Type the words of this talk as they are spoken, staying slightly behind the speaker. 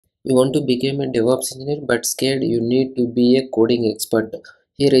You want to become a DevOps engineer but scared you need to be a coding expert.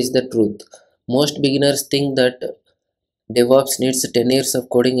 Here is the truth. Most beginners think that DevOps needs 10 years of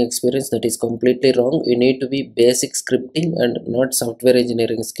coding experience. That is completely wrong. You need to be basic scripting and not software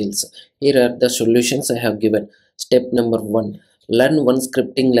engineering skills. Here are the solutions I have given. Step number 1. Learn one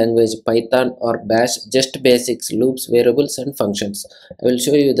scripting language, Python or Bash, just basics, loops, variables and functions. I will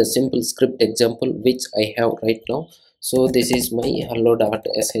show you the simple script example which I have right now. So this is my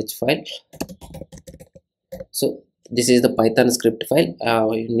hello.sh file. So this is the Python script file.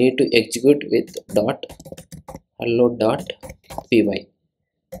 You need to execute with hello.py.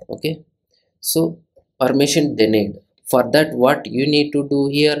 Okay, so permission denied. For that, what you need to do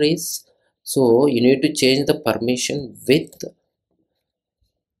here is, so you need to change the permission with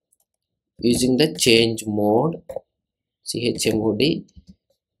using the change mode chmod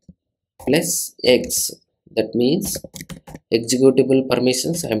plus x. That means executable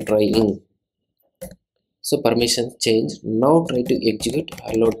permissions I am trying. So permission change. Now try to execute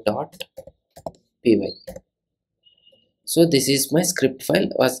hello.py. So this is my script file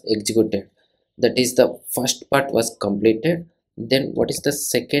was executed. That is the first part was completed. Then what is the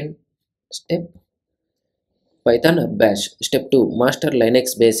second step? Python or Bash. Step 2, master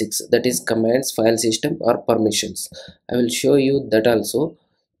Linux basics, that is commands, file system or permissions. I will show you that also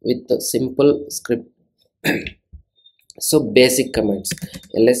with the simple script. So basic commands,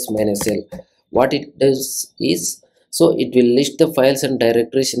 ls -l. What it does is, so it will list the files and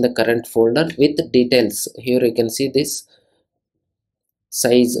directories in the current folder with details. Here you can see this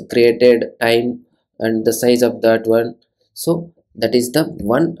size, created, time and the size of that one. So that is the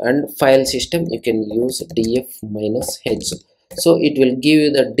one. And file system, you can use df-h. So it will give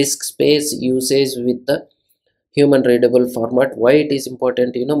you the disk space usage with the human readable format. Why it is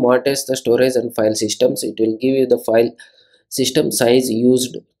important, monitors the storage and file systems. It will give you the file system size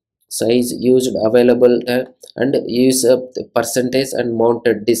used, available and use the percentage and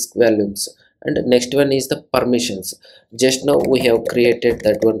mounted disk volumes. And next one is the permissions. Just now we have created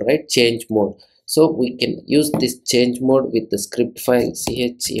that one, right? Change mode. So we can use this change mode with the script file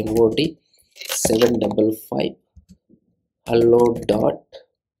chmod 755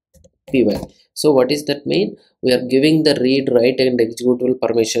 hello.py. So what is that mean? We are giving the read, write and executable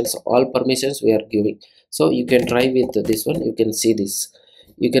permissions. All permissions we are giving. So you can try with this one. You can see this.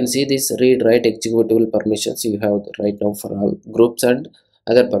 You can see this read, write, executable permissions you have right now for all groups and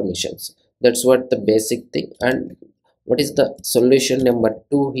other permissions. That's what the basic thing. And what is the solution number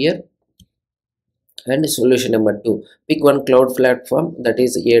 2 here? And solution number 2, pick one cloud platform, that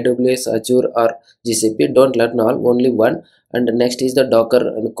is AWS, Azure or GCP. Don't learn all, only one. And next is the Docker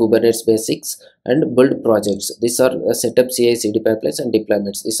and Kubernetes basics and build projects. These are setup CI/CD pipelines and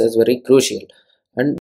deployments. This is very crucial. And